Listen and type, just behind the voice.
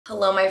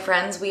Hello my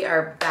friends, we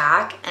are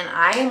back and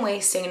I am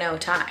wasting no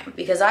time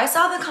because I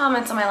saw the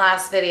comments on my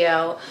last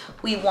video.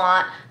 We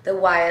want the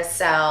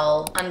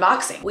YSL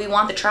unboxing. We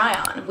want the try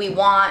on. We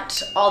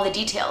want all the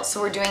details. So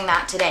we're doing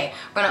that today.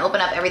 We're gonna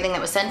open up everything that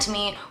was sent to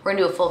me. We're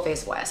gonna do a full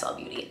face of YSL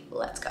Beauty.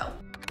 Let's go.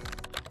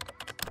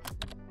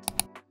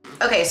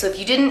 Okay, so if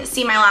you didn't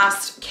see my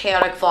last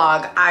chaotic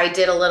vlog, I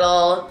did a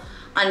little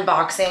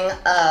unboxing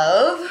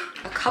of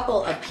a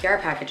couple of PR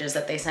packages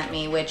that they sent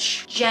me,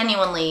 which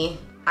genuinely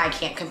I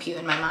can't compute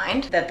in my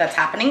mind that that's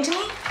happening to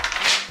me.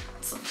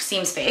 It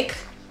seems fake.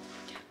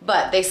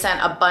 But they sent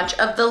a bunch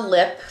of the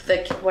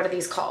what are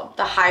these called?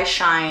 The high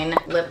shine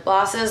lip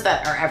glosses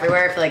that are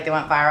everywhere. I feel like they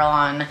went viral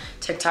on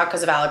TikTok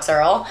because of Alex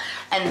Earl.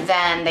 And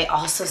then they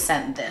also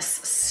sent this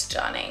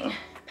stunning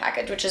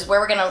package, which is where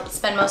we're gonna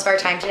spend most of our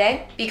time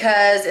today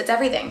because it's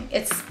everything.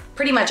 It's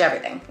pretty much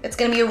everything. It's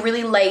gonna be a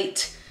really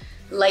light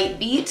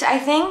beat, I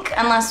think,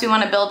 unless we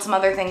wanna build some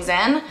other things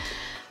in.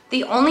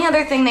 The only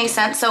other thing they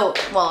sent, well,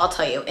 I'll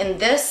tell you, in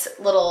this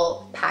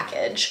little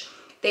package,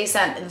 they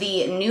sent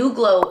the New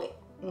Glow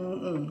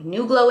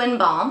in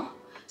Balm.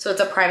 So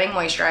it's a priming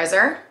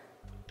moisturizer.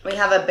 We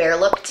have a Bare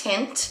Look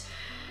tint.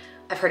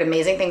 I've heard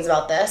amazing things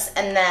about this.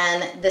 And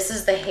then this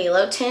is the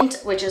Halo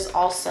tint, which is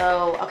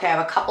also, okay, I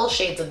have a couple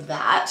shades of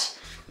that.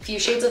 A few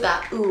shades of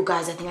that. Ooh,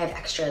 guys, I think I have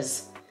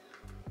extras.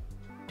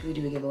 Do we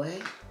do a giveaway?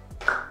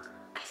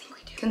 I think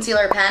we do.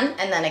 Concealer pen,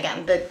 and then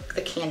again, the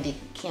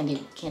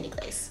candy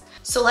glaze.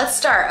 So let's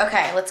start.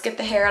 Okay, let's get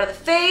the hair out of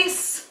the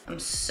face. I'm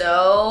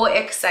so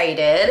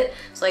excited.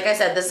 So like I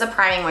said, this is a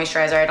priming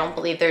moisturizer. I don't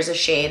believe there's a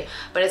shade,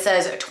 but it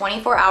says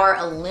 24-hour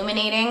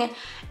illuminating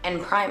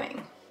and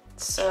priming.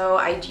 So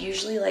I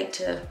usually like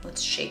to,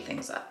 let's shake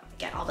things up.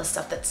 Get all the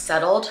stuff that's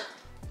settled.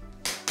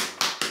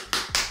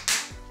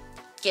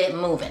 Get it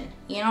moving,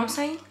 you know what I'm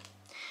saying?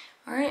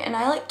 All right, and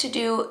I like to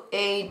do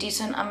a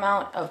decent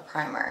amount of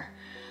primer.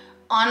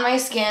 On my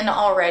skin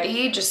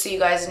already, just so you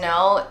guys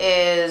know,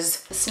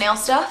 is the snail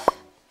stuff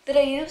that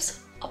I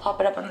use. I'll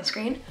pop it up on the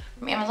screen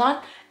from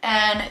Amazon.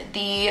 And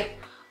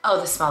oh,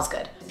 this smells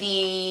good.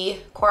 The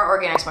Core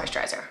Organics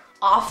Moisturizer.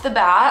 Off the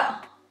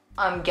bat,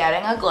 I'm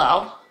getting a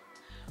glow.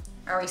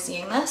 Are we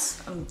seeing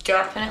this? I'm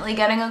definitely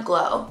getting a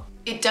glow.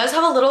 It does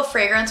have a little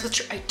fragrance,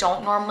 which I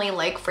don't normally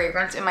like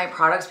fragrance in my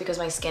products because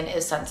my skin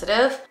is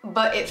sensitive,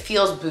 but it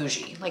feels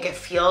bougie. Like it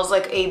feels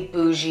like a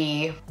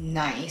bougie,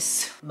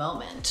 nice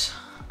moment.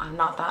 I'm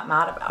not that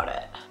mad about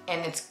it.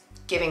 And it's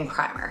giving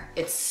primer.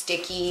 It's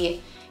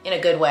sticky in a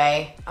good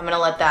way. I'm gonna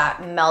let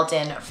that melt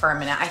in for a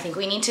minute. I think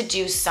we need to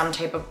do some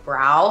type of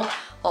brow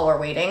while we're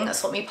waiting.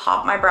 So let me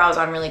pop my brows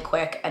on really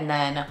quick and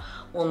then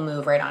we'll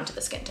move right on to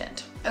the skin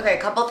tint. Okay,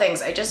 a couple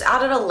things. I just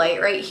added a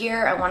light right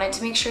here. I wanted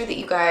to make sure that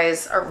you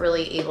guys are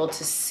really able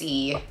to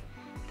see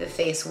the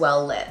face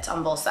well lit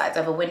on both sides.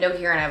 I have a window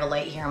here and I have a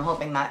light here. I'm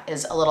hoping that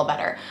is a little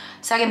better.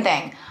 Second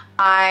thing,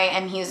 I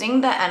am using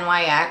the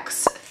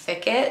NYX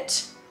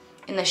Thicket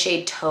in the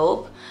shade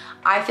Taupe.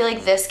 I feel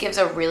like this gives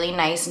a really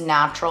nice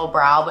natural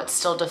brow but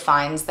still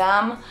defines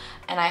them.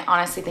 And I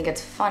honestly think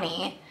it's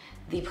funny,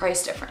 the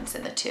price difference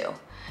in the two,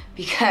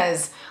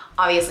 because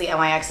obviously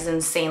NYX is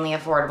insanely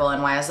affordable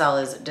and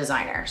YSL is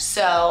designer.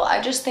 So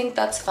I just think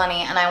that's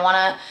funny. And I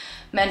wanna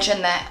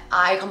mention that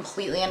I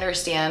completely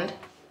understand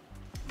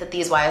that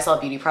these YSL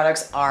beauty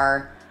products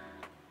are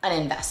an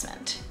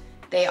investment.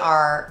 They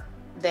are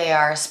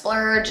a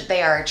splurge,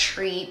 they are a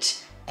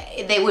treat.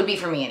 They would be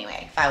for me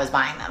anyway if I was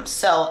buying them.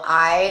 So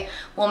I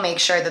will make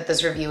sure that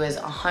this review is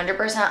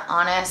 100%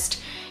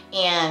 honest,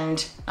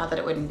 and not that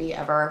it wouldn't be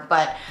ever,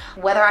 but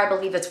whether I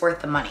believe it's worth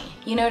the money.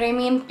 You know what I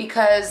mean?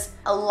 Because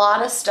a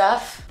lot of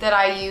stuff that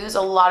I use,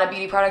 a lot of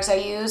beauty products I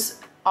use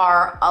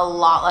are a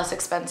lot less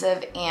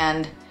expensive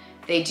and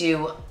they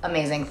do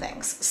amazing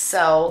things.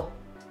 So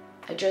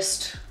I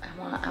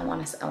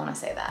wanna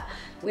say that.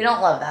 We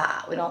don't love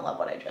that. We don't love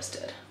what I just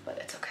did, but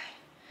it's okay.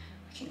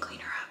 We can clean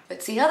her up.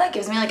 But see how that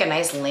gives me like a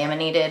nice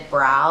laminated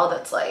brow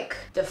that's like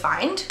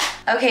defined?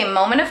 Okay,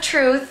 moment of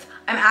truth.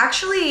 I'm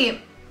actually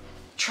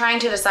trying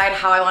to decide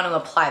how I want to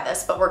apply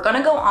this, but we're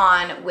gonna go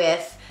on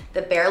with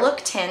the Bare Look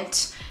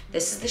tint.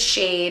 This is the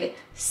shade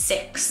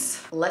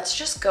 6. Let's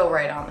just go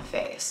right on the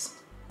face.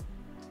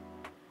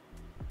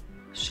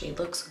 Shade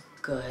looks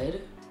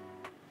good.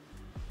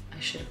 I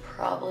should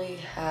probably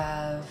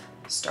have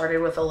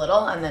started with a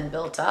little and then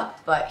built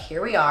up, but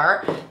here we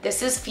are.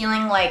 This is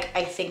feeling like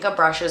I think a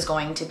brush is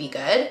going to be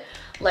good.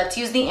 Let's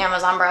use the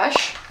Amazon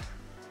brush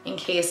in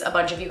case a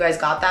bunch of you guys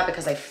got that,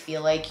 because I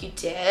feel like you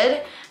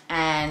did,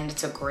 and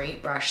it's a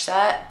great brush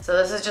set. So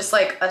this is just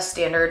like a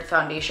standard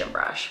foundation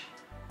brush.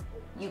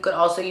 You could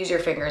also use your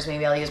fingers.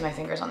 Maybe I'll use my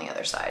fingers on the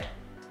other side.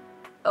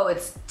 Oh,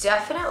 it's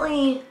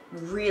definitely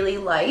really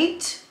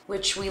light,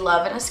 which we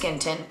love in a skin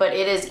tint, but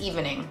it is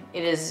evening.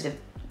 It is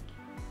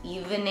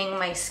evening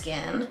my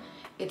skin.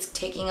 It's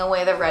taking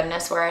away the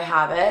redness where I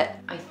have it.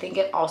 I think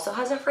it also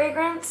has a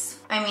fragrance.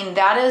 I mean,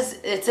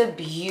 it's a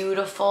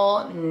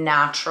beautiful,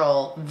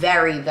 natural,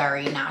 very,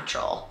 very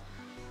natural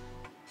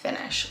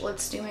finish.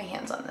 Let's do my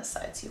hands on this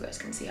side so you guys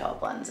can see how it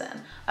blends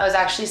in. I was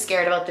actually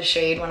scared about the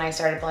shade when I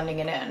started blending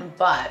it in,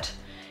 but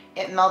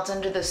It melts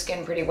into the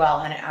skin pretty well,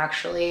 and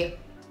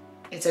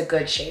it's a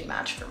good shade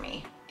match for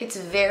me. It's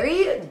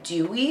very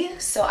dewy,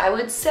 so I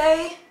would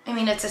say, I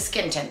mean, it's a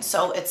skin tint,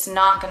 so it's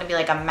not gonna be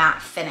like a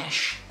matte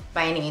finish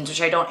by any means,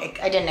 which I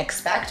didn't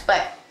expect,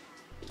 but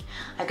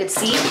I could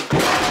see.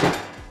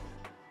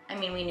 I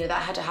mean, we knew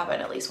that had to happen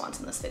at least once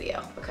in this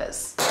video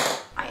because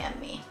I am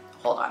me.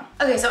 Hold on.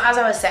 Okay, so as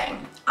I was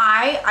saying,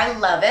 I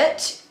love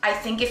it. I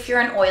think if you're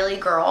an oily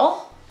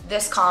girl,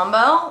 this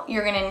combo,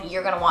 you're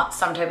gonna want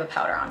some type of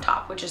powder on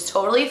top, which is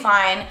totally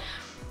fine.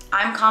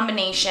 I'm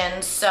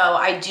combination, so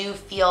I do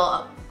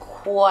feel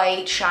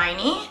quite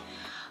shiny,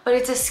 but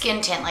it's a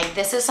skin tint. Like,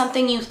 this is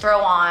something you throw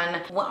on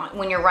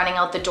when you're running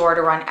out the door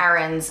to run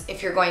errands,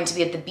 if you're going to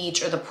be at the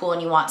beach or the pool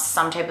and you want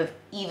some type of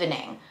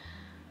evening.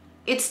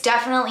 It's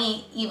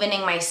definitely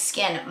evening my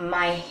skin.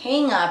 My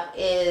hang up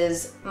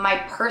is my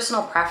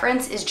personal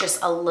preference is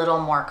just a little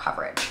more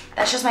coverage.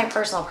 That's just my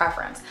personal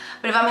preference.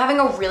 But if I'm having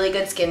a really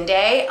good skin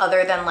day,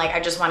 other than like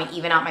I just want to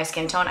even out my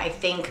skin tone, I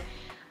think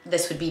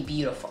this would be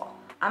beautiful.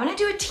 I'm gonna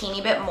do a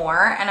teeny bit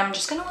more, and I'm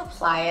just gonna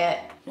apply it.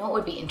 You know what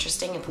would be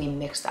interesting if we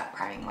mix that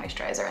priming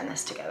moisturizer and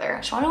this together?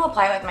 I just want to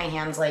apply it with my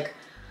hands like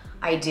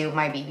I do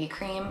my BB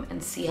cream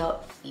and see how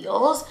it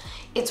feels.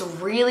 It's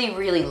really,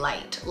 really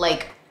light,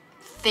 like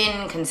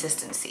thin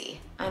consistency.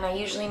 And I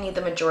usually need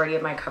the majority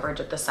of my coverage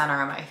at the center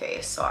of my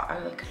face, so I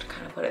like to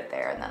kind of put it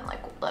there and then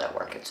like let it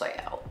work its way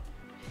out.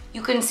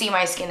 You can see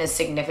my skin is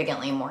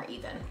significantly more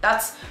even.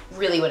 That's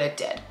really what it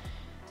did.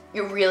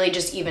 It really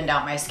just evened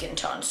out my skin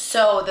tone.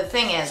 So the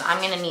thing is,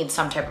 I'm gonna need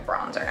some type of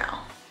bronzer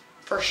now,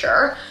 for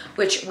sure,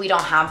 which we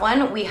don't have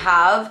one. We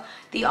have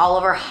the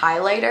Oliver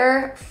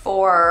highlighter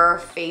for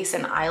face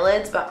and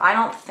eyelids, but I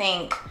don't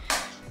think,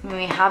 I mean,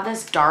 we have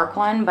this dark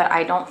one, but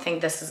I don't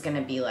think this is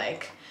gonna be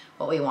like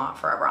what we want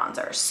for a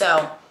bronzer.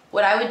 So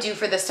what I would do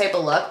for this type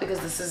of look,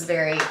 because this is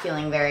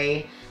feeling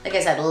very, like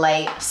I said,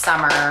 light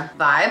summer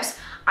vibes,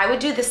 I would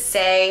do the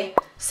SAIE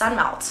Sun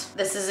Melt.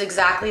 This is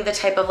exactly the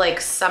type of like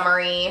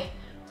summery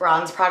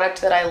bronze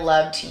product that I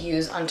love to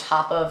use on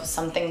top of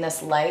something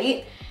this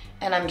light.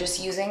 And I'm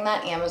just using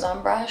that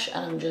Amazon brush,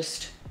 and I'm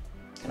just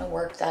gonna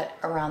work that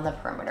around the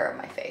perimeter of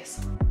my face.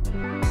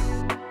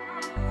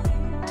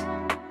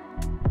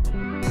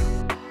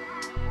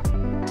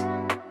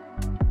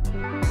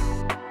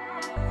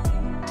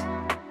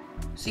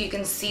 So you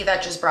can see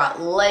that just brought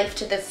life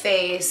to the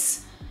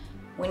face.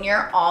 When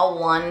you're all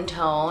one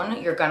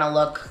tone, you're gonna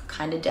look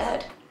kind of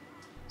dead.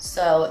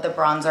 So the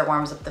bronzer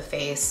warms up the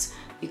face.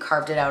 We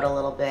carved it out a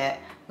little bit.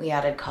 We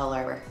added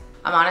color.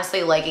 I'm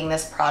honestly liking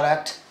this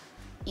product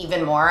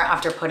even more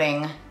after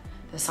putting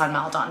the Sun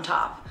Melt on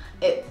top.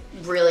 It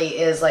really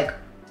is like,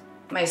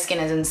 my skin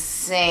is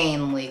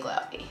insanely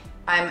glowy.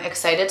 I'm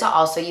excited to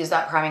also use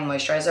that priming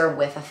moisturizer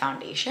with a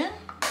foundation.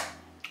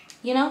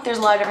 You know, there's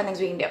a lot of different things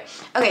we can do.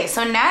 Okay,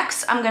 so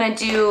next I'm gonna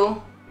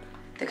do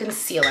the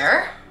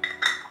concealer,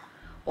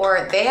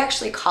 or they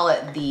actually call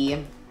it the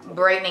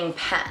brightening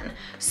pen.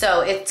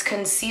 So it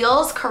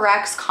conceals,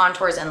 corrects,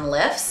 contours, and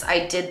lifts.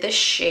 I did the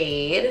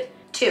shade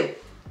 2.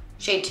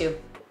 Shade 2.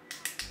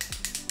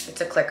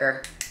 It's a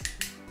clicker.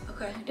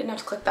 Okay, I didn't have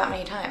to click that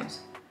many times.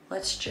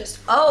 Let's just,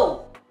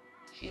 oh,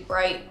 she's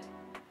bright.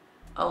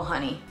 Oh,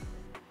 honey,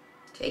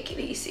 take it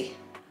easy.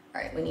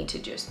 All right, we need to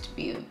just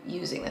be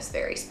using this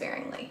very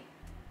sparingly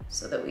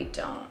so that we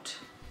don't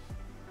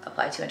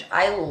apply too much.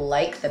 I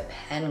like the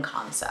pen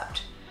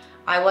concept.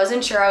 I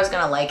wasn't sure I was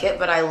gonna like it,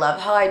 but I love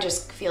how I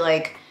just feel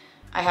like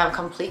I have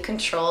complete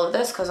control of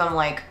this because I'm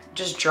like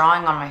just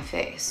drawing on my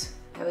face.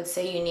 I would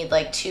say you need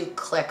like 2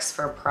 clicks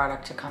for a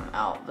product to come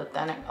out, but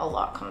then a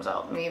lot comes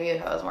out. Maybe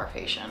if I was more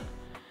patient.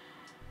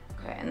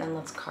 Okay, and then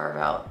let's carve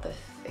out the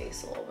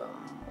face a little bit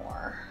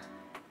more.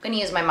 I'm gonna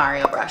use my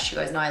Mario brush. You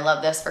guys know I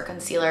love this for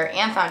concealer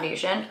and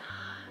foundation.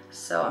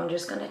 So I'm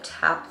just gonna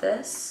tap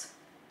this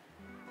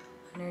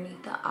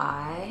underneath the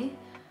eye.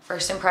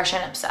 First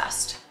impression,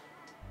 obsessed.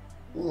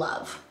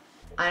 Love.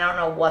 I don't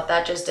know what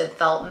that just did,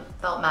 felt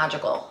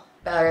magical.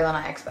 Better than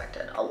I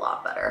expected, a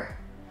lot better.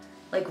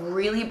 Like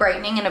really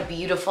brightening in a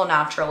beautiful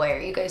natural way. Are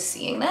you guys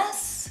seeing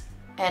this?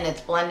 And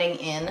it's blending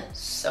in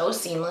so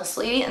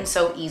seamlessly and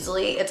so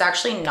easily. It's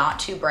actually not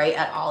too bright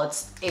at all.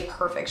 It's a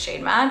perfect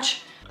shade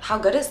match. How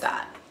good is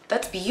that?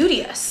 That's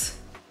beauteous.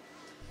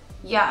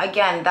 Yeah,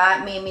 again,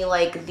 that made me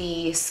like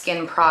the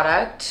skin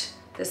product,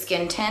 the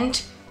skin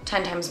tint,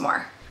 10 times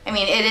more. I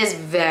mean, it is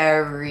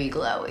very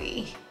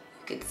glowy.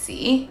 You could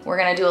see. We're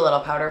gonna do a little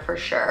powder for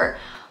sure,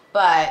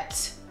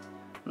 but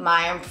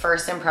my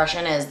first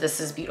impression is this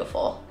is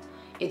beautiful.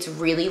 It's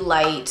really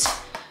light,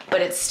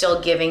 but it's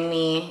still giving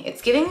me,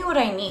 what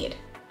I need,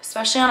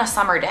 especially on a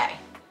summer day.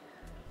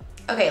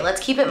 Okay, let's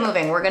keep it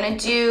moving. We're gonna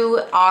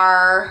do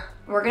our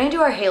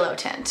halo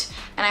tint,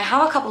 and I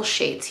have a couple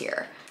shades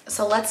here.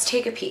 So let's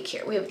take a peek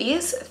here. We have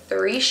these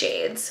 3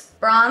 shades: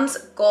 bronze,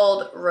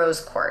 gold, rose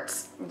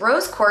quartz.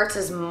 Rose quartz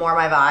is more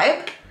my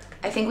vibe.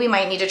 I think we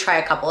might need to try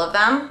a couple of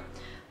them,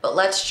 but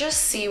let's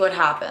just see what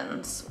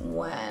happens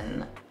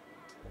when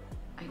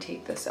I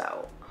take this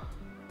out.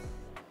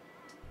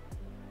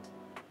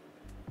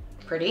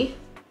 Pretty.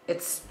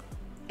 It's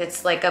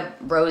It's like a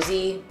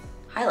rosy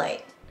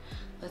highlight.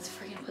 Let's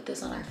freaking put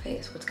this on our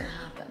face. What's gonna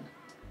happen?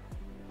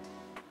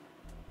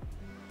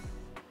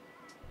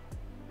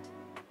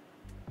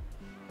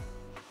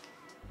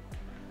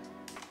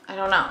 I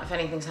don't know if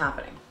anything's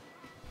happening.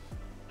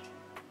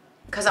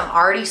 Because I'm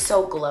already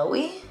so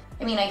glowy.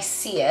 I mean, I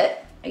see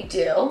it, I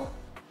do.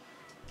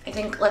 I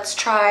think let's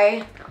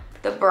try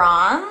the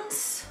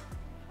bronze.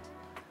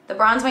 The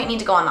bronze might need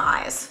to go on the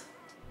eyes,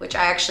 which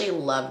I actually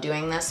love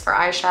doing this for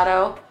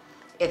eyeshadow.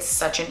 It's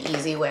such an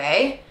easy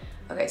way.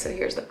 Okay, so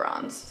here's the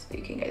bronze, so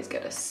you can guys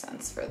get a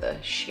sense for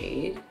the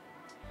shade.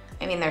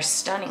 I mean, they're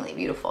stunningly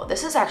beautiful.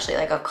 This is actually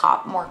like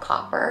a more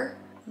copper.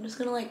 I'm just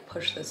gonna like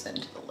push this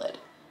into the lid.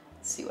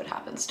 Let's see what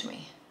happens to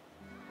me.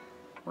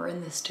 We're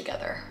in this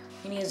together.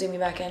 You need to zoom me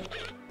back in.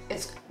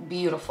 It's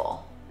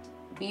beautiful.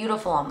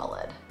 Beautiful on the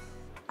lid.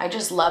 I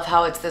just love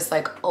how it's this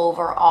like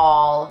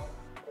overall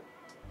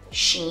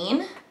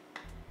sheen.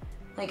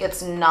 Like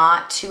it's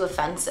not too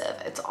offensive.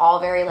 It's all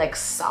very like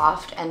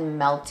soft and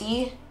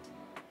melty,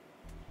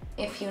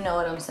 if you know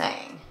what I'm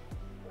saying.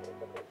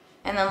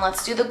 And then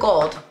let's do the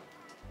gold.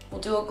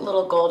 We'll do a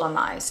little gold on the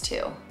eyes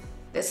too.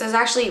 This is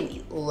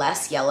actually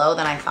less yellow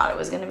than I thought it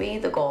was gonna be,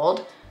 the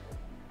gold.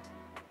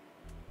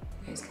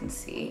 You guys can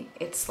see,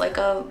 it's like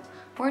a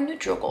more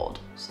neutral gold.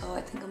 So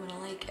I think I'm gonna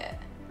like it.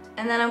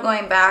 And then I'm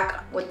going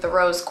back with the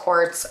rose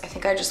quartz. I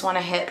think I just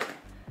wanna hit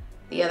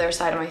the other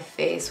side of my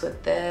face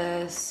with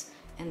this,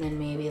 and then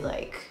maybe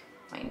like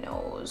my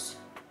nose,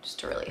 just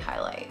to really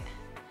highlight.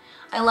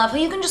 I love how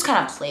you can just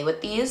kind of play with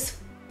these.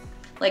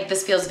 Like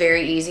this feels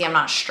very easy, I'm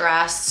not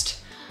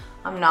stressed.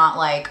 I'm not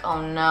like,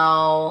 oh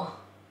no.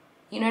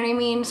 You know what I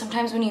mean?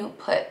 Sometimes when you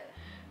put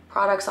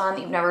products on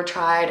that you've never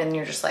tried and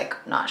you're just like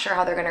not sure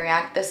how they're gonna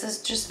react, this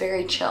is just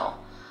very chill.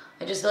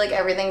 I just feel like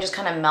everything just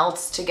kind of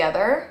melts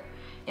together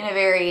in a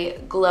very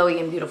glowy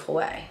and beautiful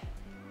way.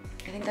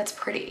 I think that's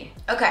pretty.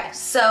 Okay,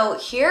 so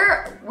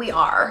here we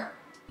are.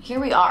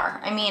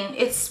 I mean,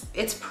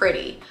 it's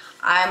pretty.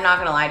 I'm not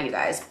gonna lie to you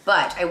guys,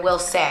 but I will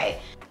say,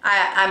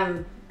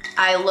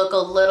 I look a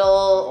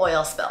little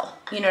oil spill.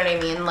 You know what I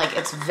mean? Like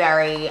it's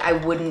very, I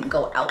wouldn't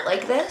go out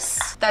like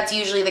this. That's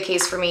usually the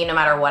case for me no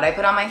matter what I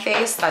put on my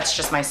face. That's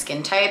just my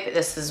skin type.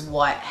 This is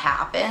what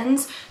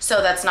happens.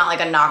 So that's not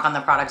like a knock on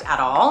the product at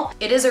all.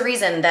 It is a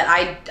reason that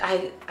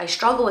I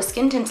struggle with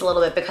skin tints a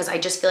little bit because I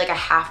just feel like I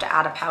have to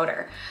add a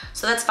powder.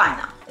 So that's fine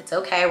though. It's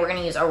okay. We're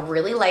gonna use a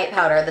really light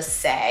powder, the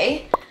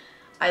SAIE.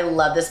 I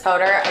love this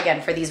powder,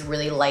 again, for these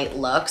really light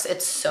looks.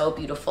 It's so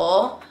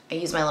beautiful. I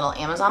use my little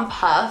Amazon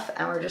puff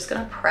and we're just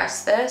gonna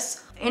press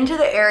this into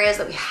the areas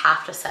that we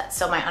have to set.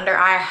 So my under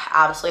eye,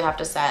 I absolutely have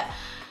to set.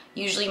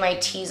 Usually my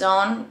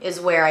T-zone is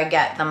where I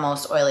get the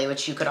most oily,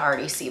 which you could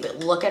already see, but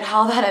look at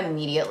how that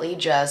immediately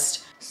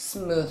just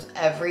smooths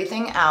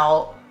everything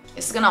out.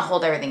 This is gonna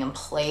hold everything in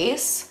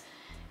place.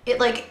 It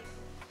like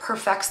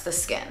perfects the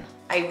skin.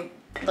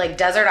 Like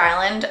Desert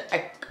Island,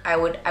 I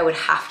would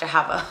have to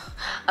have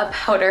a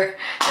powder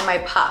in my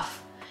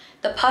puff.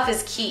 The puff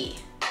is key.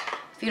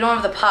 If you don't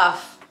have the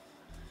puff,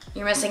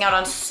 you're missing out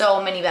on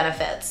so many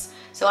benefits.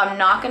 So I'm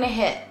not gonna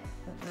hit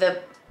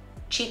the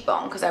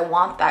cheekbone because I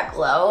want that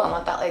glow. I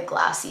want that like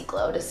glassy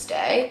glow to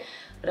stay,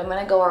 but I'm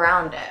gonna go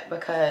around it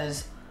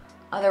because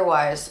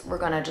otherwise we're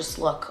gonna just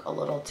look a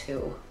little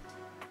too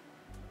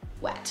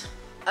wet.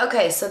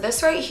 Okay, so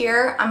this right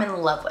here, I'm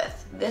in love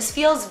with. This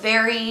feels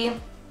very,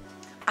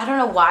 I don't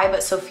know why,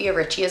 but Sofia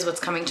Richie is what's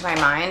coming to my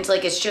mind.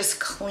 Like it's just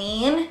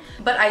clean,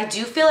 but I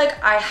do feel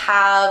like I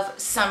have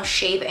some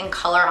shape and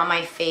color on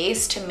my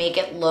face to make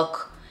it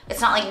look,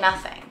 it's not like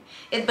nothing,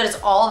 but it's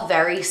all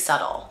very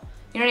subtle.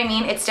 You know what I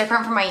mean? It's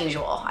different from my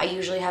usual. I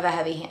usually have a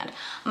heavy hand.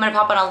 I'm gonna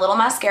pop on a little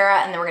mascara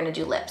and then we're gonna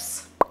do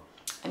lips.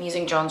 I'm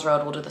using Jones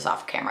Road. We'll do this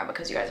off camera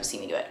because you guys have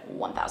seen me do it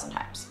 1,000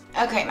 times.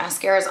 Okay,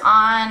 mascara's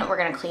on. We're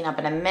gonna clean up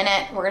in a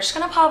minute. We're just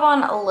gonna pop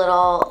on a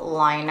little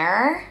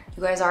liner.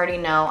 You guys already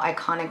know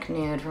Iconic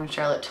Nude from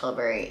Charlotte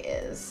Tilbury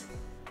is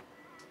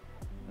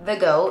the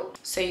GOAT.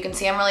 So you can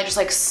see I'm really just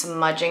like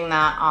smudging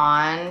that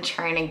on,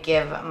 trying to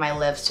give my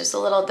lips just a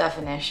little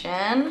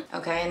definition.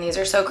 Okay, and these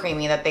are so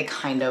creamy that they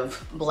kind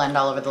of blend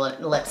all over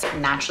the lips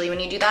naturally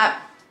when you do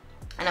that.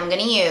 And I'm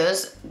gonna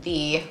use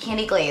the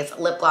Candy Glaze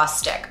lip gloss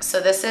stick. So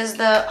this is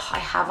I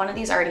have one of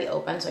these already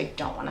open, so I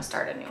don't wanna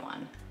start a new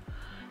one.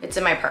 It's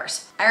in my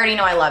purse. I already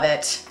know I love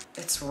it.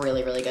 It's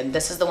really, really good.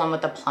 This is the one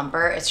with the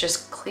plumper. It's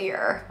just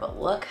clear,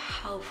 but look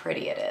how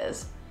pretty it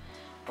is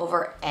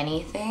over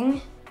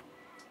anything.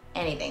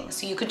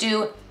 So you could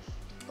do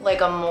like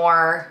a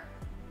more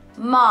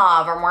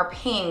mauve or more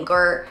pink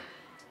or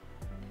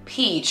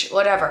peach,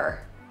 whatever,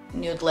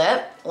 nude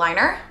lip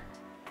liner,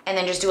 and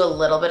then just do a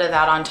little bit of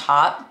that on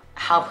top.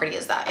 How pretty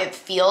is that? It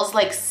feels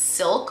like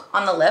silk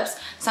on the lips.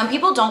 Some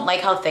people don't like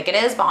how thick it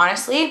is, but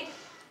honestly,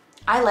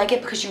 I like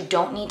it because you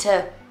don't need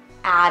to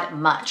add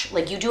much.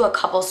 Like you do a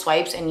couple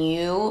swipes and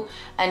you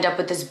end up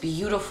with this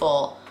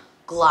beautiful,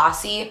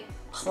 glossy,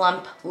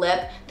 plump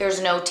lip.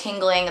 There's no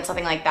tingling, it's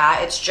nothing like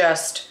that. It's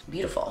just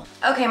beautiful.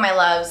 Okay, my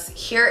loves,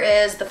 here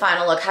is the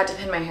final look. Had to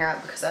pin my hair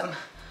up because I'm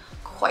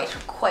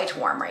quite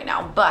warm right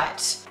now,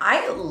 but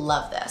I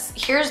love this.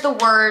 Here's the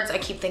words I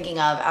keep thinking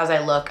of as I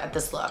look at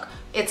this look.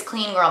 It's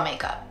clean girl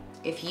makeup.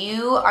 If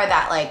you are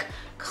that like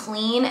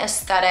clean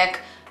aesthetic,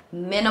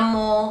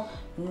 minimal,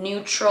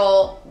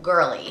 neutral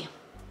girly,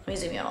 let me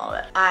zoom in a little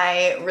bit.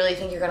 I really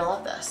think you're gonna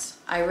love this.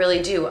 I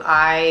really do.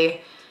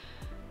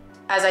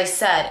 As I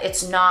said,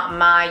 it's not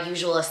my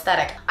usual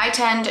aesthetic. I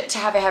tend to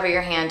have a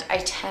heavier hand. I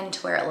tend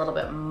to wear a little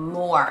bit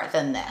more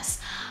than this.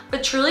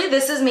 But truly,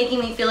 this is making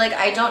me feel like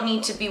I don't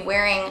need to be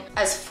wearing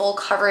as full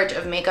coverage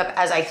of makeup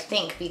as I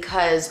think,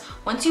 because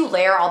once you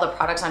layer all the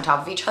products on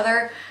top of each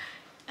other,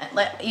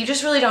 you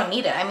just really don't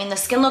need it. I mean, the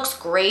skin looks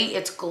great,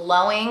 it's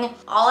glowing.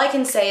 All I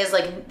can say is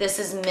like, this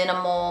is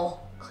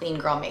minimal clean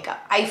girl makeup.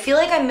 I feel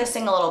like I'm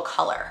missing a little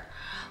color.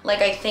 Like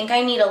I think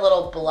I need a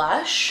little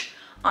blush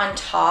on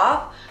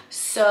top.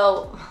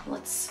 So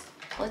let's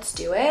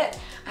do it.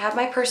 I have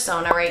my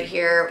Persona right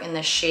here in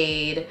the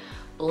shade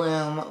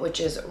Bloom, which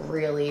is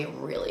really,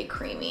 really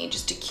creamy,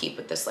 just to keep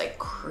with this like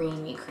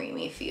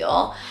creamy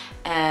feel.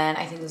 And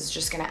I think this is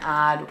just gonna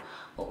add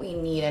what we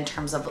need in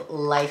terms of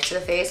life to the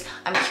face.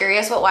 I'm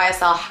curious what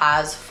YSL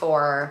has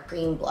for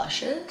green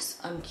blushes.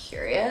 I'm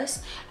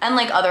curious. And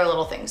like other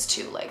little things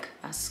too, like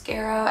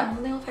mascara. I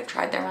don't know if I've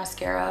tried their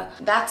mascara.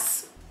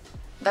 That's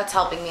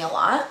helping me a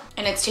lot.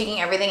 And it's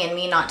taking everything in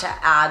me not to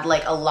add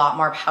like a lot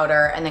more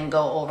powder and then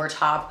go over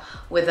top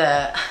with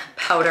a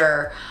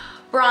powder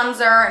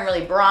bronzer and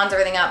really bronze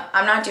everything up.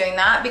 I'm not doing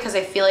that because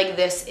I feel like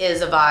this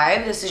is a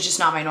vibe. This is just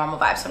not my normal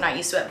vibe, so I'm not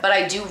used to it, but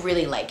I do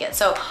really like it.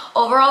 So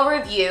overall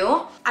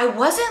review, I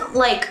wasn't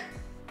like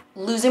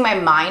losing my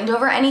mind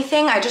over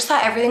anything. I just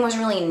thought everything was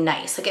really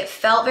nice. Like it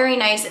felt very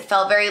nice. It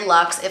felt very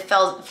luxe. It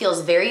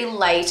feels very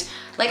light.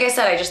 Like I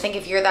said, I just think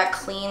if you're that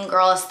clean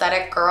girl,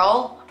 aesthetic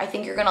girl, I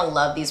think you're gonna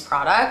love these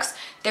products.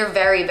 They're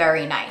very,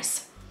 very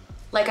nice.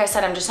 Like I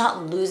said, I'm just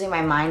not losing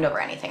my mind over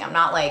anything. I'm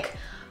not like,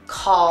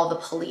 call the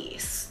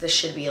police. This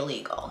should be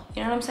illegal.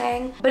 You know what I'm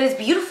saying? But it's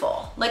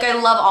beautiful. Like I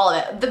love all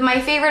of it.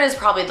 My favorite is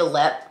probably the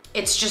lip.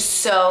 It's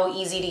just so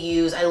easy to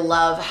use. I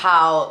love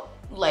how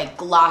like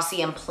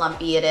glossy and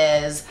plumpy it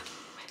is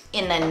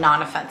in a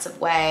non-offensive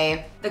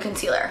way. The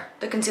concealer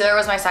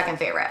was my second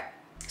favorite.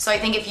 So I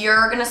think if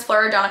you're gonna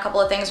splurge on a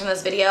couple of things from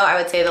this video, I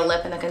would say the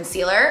lip and the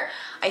concealer.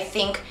 I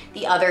think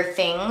the other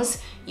things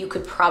you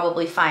could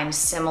probably find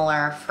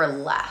similar for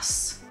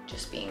less,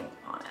 just being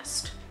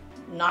honest.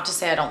 Not to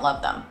say I don't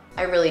love them.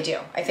 I really do.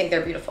 I think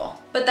they're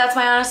beautiful. But that's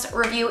my honest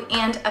review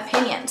and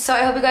opinion. So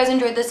I hope you guys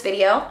enjoyed this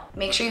video.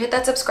 Make sure you hit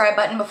that subscribe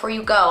button before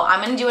you go.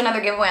 I'm gonna do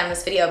another giveaway on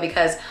this video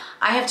because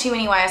I have too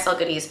many YSL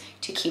goodies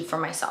to keep for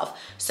myself.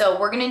 So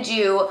we're gonna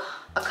do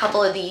a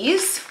couple of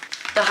these,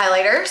 the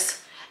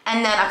highlighters,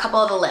 and then a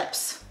couple of the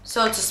lips.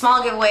 So it's a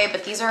small giveaway,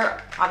 but these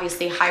are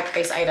obviously high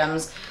price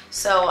items.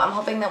 So I'm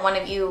hoping that one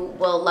of you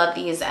will love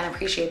these and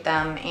appreciate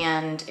them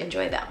and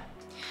enjoy them,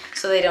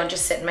 so they don't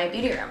just sit in my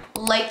beauty room.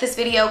 Like this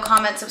video,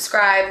 comment,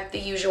 subscribe, the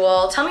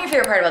usual. Tell me your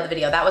favorite part about the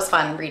video. That was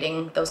fun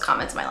reading those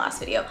comments in my last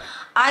video.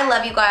 I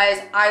love you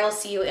guys. I will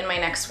see you in my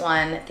next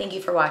one. Thank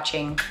you for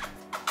watching.